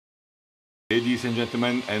Ladies and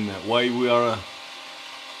gentlemen, and while we are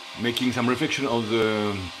making some reflection on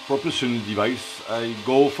the propulsion device, I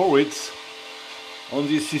go forwards on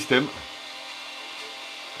this system.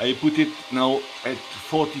 I put it now at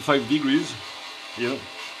 45 degrees here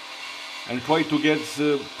and try to get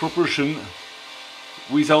the propulsion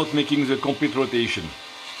without making the complete rotation.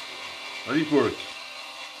 But it worked.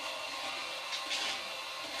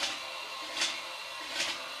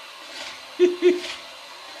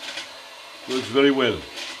 Works very well.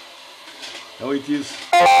 Now it is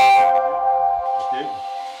okay.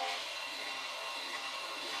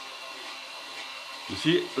 You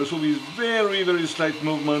see, also with very slight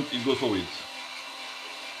movement it goes forward.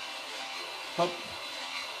 Hop.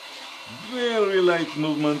 Very light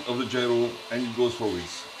movement of the gyro and it goes forward.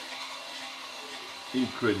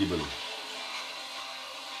 Incredible.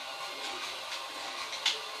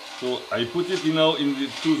 So I put it now in the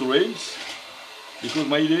two rails because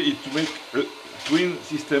my idea is to make a twin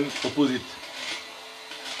system opposite.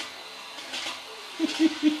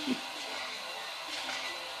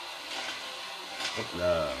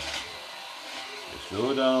 Hopla.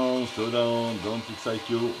 Slow down, don't excite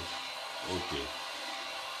you. Okay.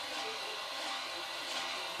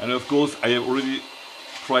 And of course I have already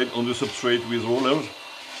tried on the substrate with rollers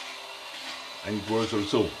and it works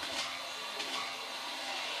also.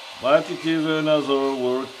 But it is another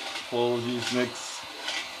work for these next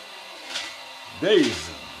days.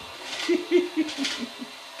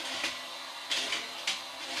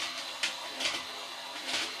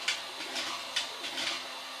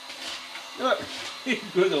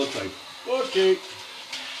 Good outside. Okay.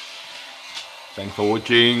 Thanks for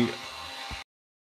watching.